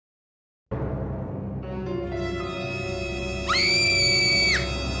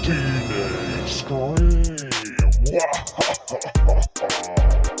Scream.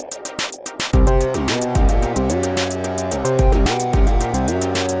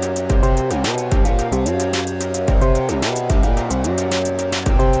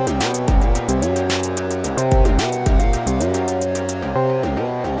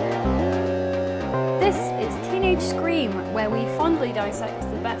 This is Teenage Scream, where we fondly dissect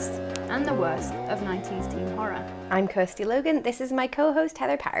the best and the worst of 90s teen horror. I'm Kirsty Logan, this is my co-host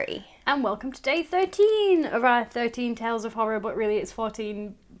Heather Parry. And welcome to day 13 of our 13 Tales of Horror, but really it's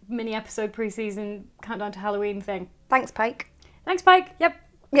 14 mini-episode pre-season countdown to Halloween thing. Thanks, Pike. Thanks, Pike. Yep.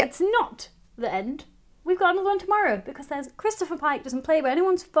 It's not the end. We've got another one tomorrow, because there's Christopher Pike doesn't play by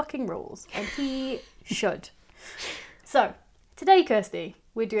anyone's fucking rules, and he should. So, today, Kirsty,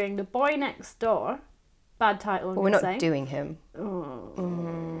 we're doing The Boy Next Door. Bad title, I'm Well, we're gonna not say. doing him. I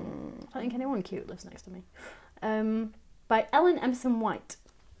don't think anyone cute lives next to me. By Ellen Emerson White.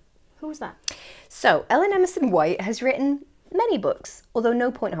 Who was that? So, Ellen Emerson White has written many books, although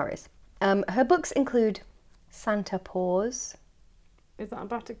no point horrors. Her books include Santa Paws. Is that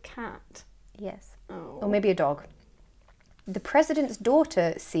about a cat? Yes. Oh. Or maybe a dog. The President's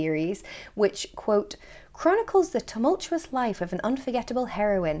Daughter series, which, quote, chronicles the tumultuous life of an unforgettable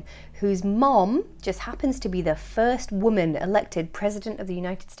heroine whose mom just happens to be the first woman elected President of the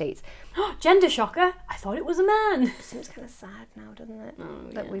United States. Gender shocker. I thought it was a man. Seems kind of sad now, doesn't it?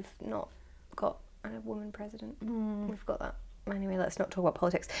 Oh, that yeah. we've not got a woman president. We've got that. Anyway, let's not talk about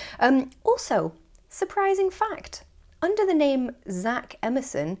politics. Also, surprising fact. Under the name Zach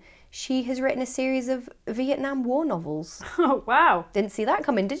Emerson, she has written a series of Vietnam War novels. Oh, wow. Didn't see that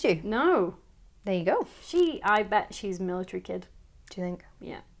coming, did you? No. There you go. I bet she's a military kid. Do you think?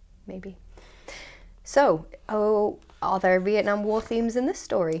 Yeah. Maybe. So, are there Vietnam War themes in this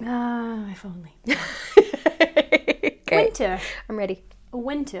story? Ah, if only. Okay. Winter. I'm ready.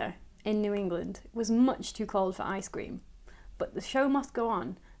 Winter in New England was much too cold for ice cream. But the show must go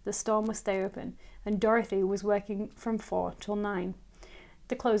on. The store must stay open. And Dorothy was working from 4 till 9.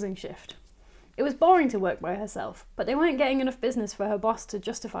 The closing shift. It was boring to work by herself, but they weren't getting enough business for her boss to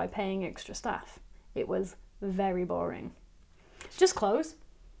justify paying extra staff. It was very boring. Just close.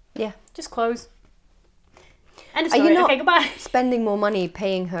 Yeah. Just close. End of Are story. you not Okay, goodbye. spending more money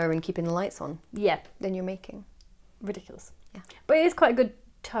paying her and keeping the lights on Yeah, than you're making? ridiculous. Yeah. But it is quite a good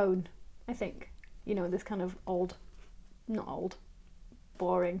tone, I think. You know, this kind of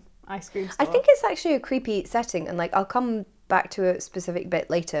boring ice cream store. I think it's actually a creepy setting, and like I'll come back to a specific bit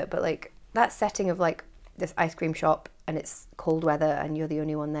later, but like that setting of like this ice cream shop and it's cold weather and you're the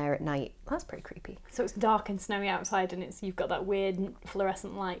only one there at night, that's pretty creepy. So it's dark and snowy outside, and you've got that weird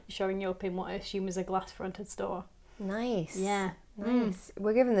fluorescent light showing you up in what I assume is a glass-fronted store. Nice. Yeah. Nice.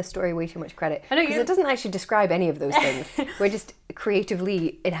 We're giving this story way too much credit I know because you- it doesn't actually describe any of those things. We're just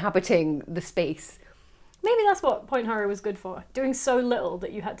creatively inhabiting the space. Maybe that's what point horror was good for. Doing so little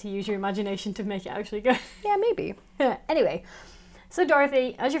that you had to use your imagination to make it actually good. Yeah, maybe. Anyway, so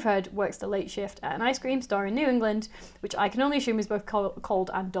Dorothy, as you've heard, works the late shift at an ice cream store in New England, which I can only assume is both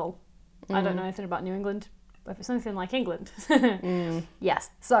cold and dull. I don't know anything about New England, but if it's anything like England. Yes.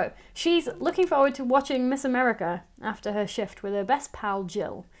 So she's looking forward to watching Miss America after her shift with her best pal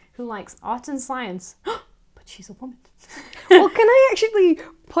Jill, who likes art and science, but she's a woman. Well, can I actually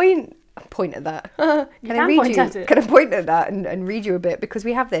point at that? can point at it. Can I point at that and read you a bit? Because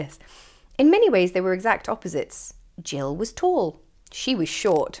we have this. In many ways, they were exact opposites. Jill was tall. She was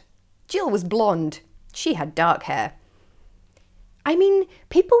short. Jill was blonde. She had dark hair. I mean,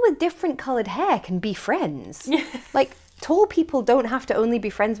 people with different coloured hair can be friends. Like, tall people don't have to only be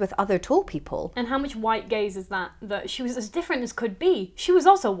friends with other tall people. And how much white gaze is that? That she was as different as could be. She was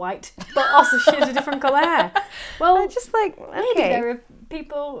also white, but also she had a different colour hair. Well, I'm just like, maybe okay. there are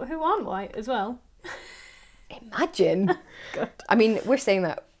people who aren't white as well. Imagine. God. I mean, we're saying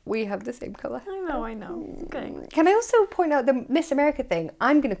that we have the same colour. I know. Okay. Can I also point out the Miss America thing?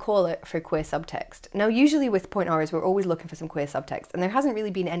 I'm going to call it for queer subtext. Now, usually with point horrors, we're always looking for some queer subtext, and there hasn't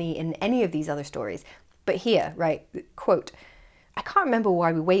really been any in any of these other stories. But here, right, quote, I can't remember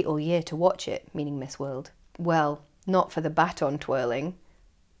why we wait all year to watch it, meaning Miss World. Well, not for the baton twirling.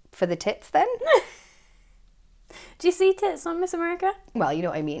 For the tits, then? Do you see tits on Miss America? Well, you know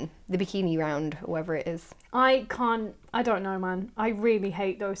what I mean. The bikini round, whatever it is. I don't know, man. I really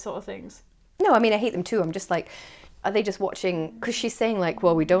hate those sort of things. No, I mean, I hate them too. I'm just like, are they just watching? Because she's saying like,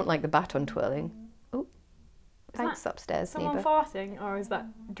 well, we don't like the baton twirling. Oh, thanks upstairs, Someone neighbour. farting, or is that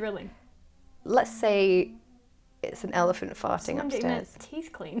drilling? Let's say it's an elephant farting Someone getting their upstairs.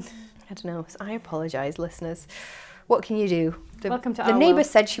 teeth cleaned. I don't know. I apologise, listeners. What can you do? Welcome to the our neighbour world.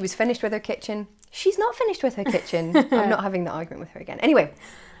 said she was finished with her kitchen. She's not finished with her kitchen. I'm not having the argument with her again. Anyway,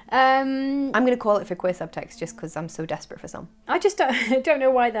 I'm going to call it for queer subtext just because I'm so desperate for some. I just don't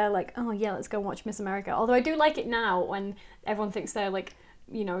know why they're like, oh yeah, let's go watch Miss America. Although I do like it now when everyone thinks they're like,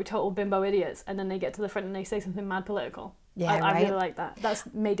 you know, total bimbo idiots, and then they get to the front and they say something mad political. Yeah, I right. really like that. That's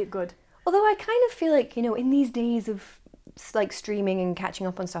made it good. Although I kind of feel like, you know, in these days of like streaming and catching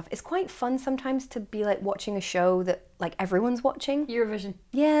up on stuff, it's quite fun sometimes to be like watching a show that like everyone's watching. Eurovision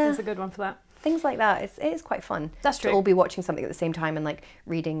Yeah. is a good one for that. Things like that. It is quite fun. That's true. To all be watching something at the same time and like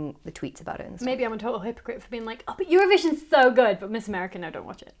reading the tweets about it and stuff. Maybe I'm a total hypocrite for being like, oh, but Eurovision's so good, but Miss America, no, don't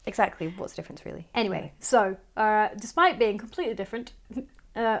watch it. Exactly. What's the difference really? Anyway, so despite being completely different,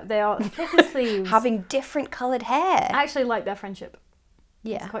 they are thick as thieves. Having different coloured hair. I actually like their friendship.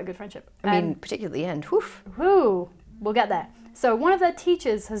 Yeah. It's quite a good friendship. I mean, particularly the end. Woof. Whoo, we'll get there. So one of their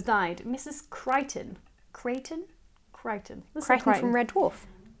teachers has died, Mrs. Crichton. Crichton? Crichton. Let's say Crichton from Red Dwarf.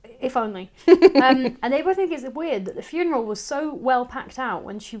 If only. And they both think it's weird that the funeral was so well packed out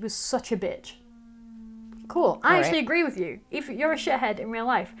when she was such a bitch. Cool. I actually agree with you. If you're a shithead in real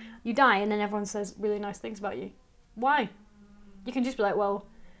life, you die and then everyone says really nice things about you. Why? You can just be like, well,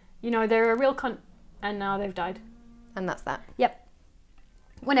 you know, they're a real cunt and now they've died. And that's that. Yep.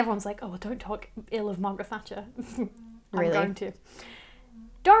 When everyone's like, oh, well, don't talk ill of Margaret Thatcher. I'm Really? going to.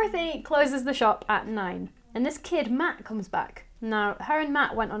 Dorothy closes the shop at 9, and this kid, Matt, comes back. Now, her and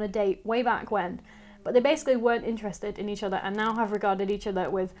Matt went on a date way back when, but they basically weren't interested in each other and now have regarded each other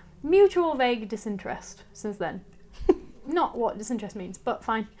with mutual vague disinterest since then. Not what disinterest means, but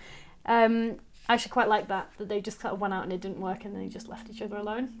fine. I actually quite like that they just kind of went out and it didn't work and then they just left each other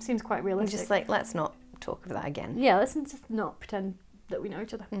alone. Seems quite I'm realistic. just like, let's not talk of that again. Yeah, let's just not pretend that we know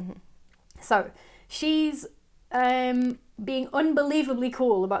each other. Mm-hmm. So, she's being unbelievably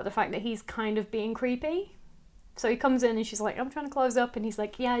cool about the fact that he's kind of being creepy. So he comes in and she's like, I'm trying to close up, and he's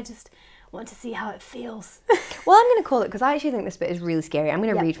like, yeah, I just want to see how it feels. Well, I'm going to call it, because I actually think this bit is really scary. I'm going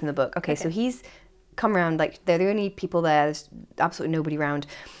to Yeah. read from the book. Okay, so Okay. he's come around, like, they're the only people there, there's absolutely nobody around,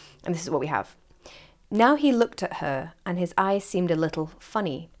 and this is what we have. Now he looked at her, and his eyes seemed a little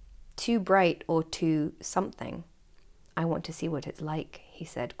funny, too bright or too something. I want to see what it's like, he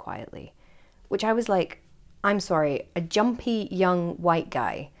said quietly. Which I was like, I'm sorry, a jumpy young white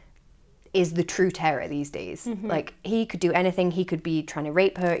guy is the true terror these days. Mm-hmm. Like, he could do anything. He could be trying to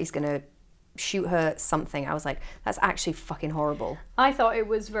rape her. He's going to shoot her, something. I was like, that's actually fucking horrible. I thought it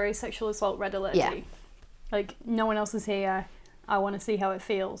was very sexual assault red alert. Yeah. Like, no one else is here. I want to see how it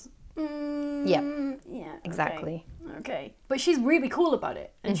feels. Yeah, Yeah. exactly. Okay. But she's really cool about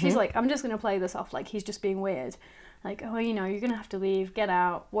it. And Mm-hmm. she's like, I'm just going to play this off like he's just being weird. Like, oh, you know, you're going to have to leave. Get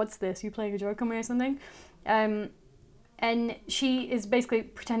out. What's this? You playing a joke on me or something? And she is basically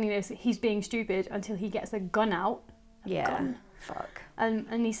pretending that he's being stupid until he gets a gun out. Yeah. Gun. Fuck.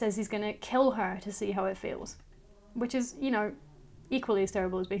 And he says he's going to kill her to see how it feels. Which is, you know, equally as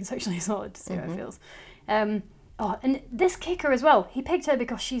terrible as being sexually assaulted to see how it feels. Oh, and this kicker as well. He picked her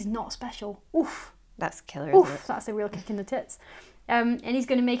because she's not special. Oof. That's killer, isn't it? Oof. That's a real kick in the tits. And he's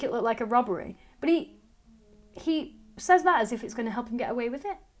going to make it look like a robbery. But he says that as if it's going to help him get away with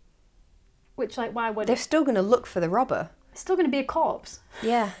it. Which, like, why would They're it? still going to look for the robber. It's still going to be a corpse.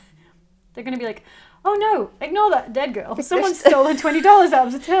 Yeah. They're going to be like, oh no, ignore that dead girl. Someone stole her $20 out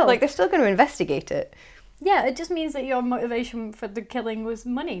of the till. Like, they're still going to investigate it. Yeah, it just means that your motivation for the killing was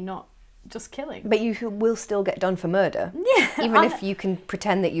money, not just killing. But you will still get done for murder. Yeah. Even if you can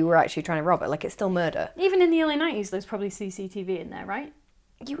pretend that you were actually trying to rob it. Like, it's still murder. Even in the early 90s, there's probably CCTV in there, right?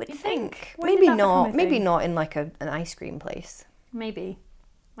 You would You think. think? When did Maybe that become not. a Maybe thing? not in, like, an ice cream place. Maybe.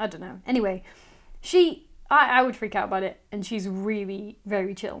 I don't know. Anyway, I would freak out about it, and she's really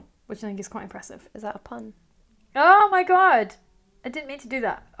very chill, which I think is quite impressive. Is that a pun? Oh my god! I didn't mean to do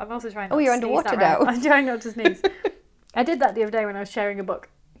that. I'm also trying not to you're sneeze underwater that round. now. I'm trying not to sneeze. I did that the other day when I was sharing a book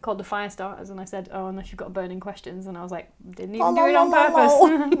called The Fire Starters, and I said, oh, unless you've got burning questions, and I was like, didn't even do it on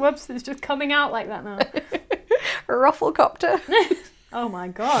purpose. Whoops, it's just coming out like that now. A rufflecopter. Oh my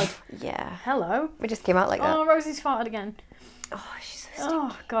god. Yeah. Hello. It just came out like that. Oh, Rosie's farted again. Oh, she's so stupid.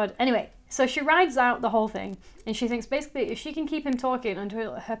 Oh god. Anyway, so she rides out the whole thing, and she thinks basically if she can keep him talking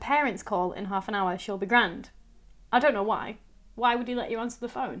until her parents call in half an hour, she'll be grand. I don't know why. Why would he let you answer the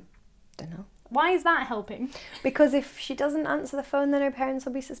phone? Don't know. Why is that helping? Because if she doesn't answer the phone, then her parents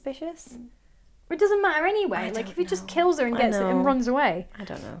will be suspicious. It doesn't matter anyway. I Like don't if he just know. kills her and I gets it and know. runs away. I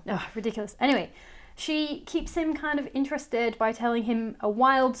don't know. Oh, ridiculous. Anyway, she keeps him kind of interested by telling him a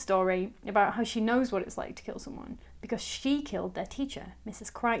wild story about how she knows what it's like to kill someone because she killed their teacher,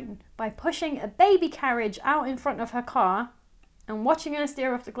 Mrs. Crichton, by pushing a baby carriage out in front of her car and watching her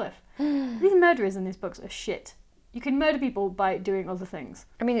steer off the cliff. These murderers in these books are shit. You can murder people by doing other things.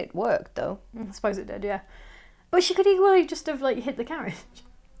 I mean, it worked, though. I suppose it did, yeah. But she could equally just have, like, hit the carriage.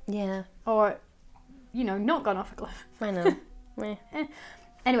 Yeah, or, not gone off a cliff. I know.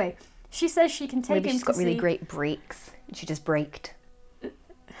 Anyway, she says she can take Maybe him she's to got really see- great brakes. She just braked.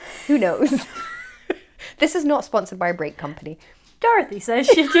 Who knows? This is not sponsored by a brake company. Dorothy says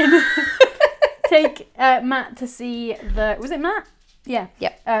she can take Matt to see was it Matt? Yeah.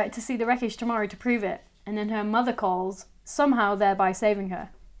 Yep. To see the wreckage tomorrow to prove it. And then her mother calls, somehow thereby saving her.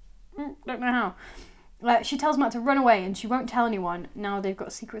 Don't know how. She tells Matt to run away and she won't tell anyone. Now they've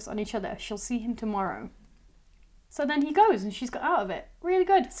got secrets on each other. She'll see him tomorrow. So then he goes and she's got out of it. Really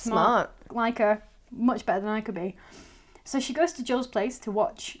good. Smart. Like her. Much better than I could be. So she goes to Jill's place to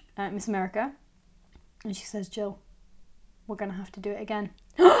watch Miss America. And she says, Jill, we're going to have to do it again.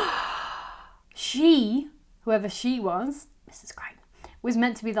 Whoever she was, Mrs. Crichton, was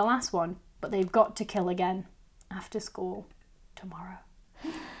meant to be the last one, but they've got to kill again after school tomorrow.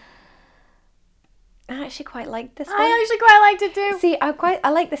 I actually quite like this one. I actually quite liked it too. See, I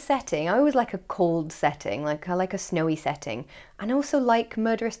like the setting. I always like a cold setting. Like, I like a snowy setting. And I also like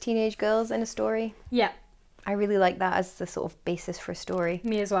murderous teenage girls in a story. Yeah, I really like that as the sort of basis for a story.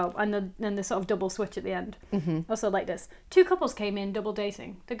 me as well. And the sort of double switch at the end. Mm-hmm. Also like this. 2 couples came in double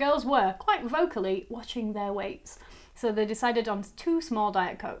dating. The girls were, quite vocally, watching their weights. So they decided on 2 small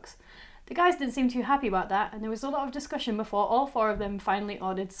Diet Cokes. The guys didn't seem too happy about that, and there was a lot of discussion before all 4 of them finally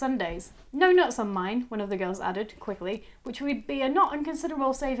ordered sundaes. No nuts on mine, one of the girls added, quickly, which would be a not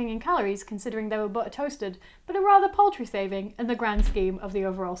inconsiderable saving in calories considering they were butter toasted, but a rather paltry saving in the grand scheme of the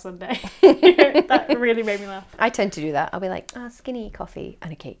overall sundae. That really made me laugh. I tend to do that. I'll be like, skinny coffee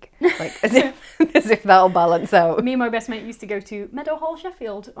and a cake. Like, as if that'll balance out. Me and my best mate used to go to Meadowhall,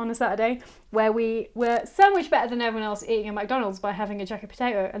 Sheffield on a Saturday, where we were so much better than everyone else eating at McDonald's by having a jacket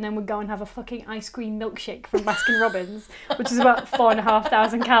potato, and then we'd go and have a fucking ice cream milkshake from Baskin Robbins, which is about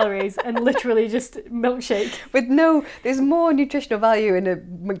 4,500 calories, and literally just milkshake. There's more nutritional value in a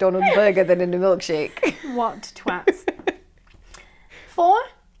McDonald's burger than in a milkshake. What twats. 4?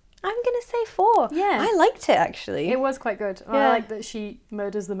 I'm going to say 4. Yeah. I liked it, actually. It was quite good. Yeah. I like that she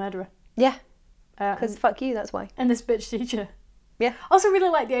murders the murderer. Yeah, And because fuck you, that's why. this bitch teacher. Yeah. Also really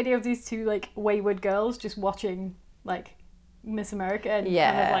like the idea of these 2 like wayward girls just watching like Miss America and kind of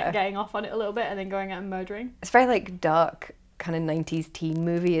Yeah. like getting off on it a little bit and then going out and murdering. It's very, like, dark kind of 90s teen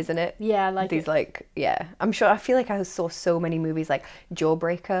movie, isn't it? Yeah, like These, like, yeah. I feel like I saw so many movies, like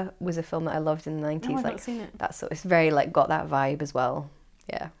Jawbreaker was a film that I loved in the 90s. No, I've like, not seen it. That's it's very, like, got that vibe as well.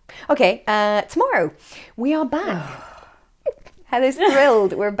 Yeah. Okay, tomorrow we are back. Heather's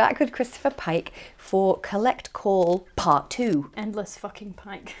thrilled. We're back with Christopher Pike for Collect Call Part 2, Endless fucking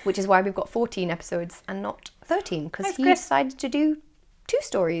Pike. which is why we've got 14 episodes and not 13, because Thanks, he Chris. decided to do 2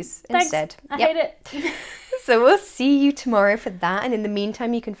 stories Thanks. instead. I Yep. hate it. So we'll see you tomorrow for that. And in the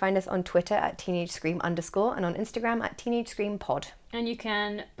meantime, you can find us on Twitter at @TeenageScream_ and on Instagram at @TeenageScreamPod. And you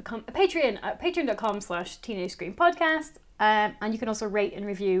can become a Patreon at patreon.com/teenagescreampodcast. And you can also rate and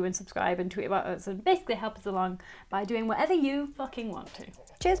review and subscribe and tweet about us and basically help us along by doing whatever you fucking want to.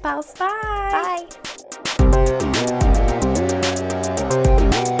 Cheers, pals. Bye. Bye.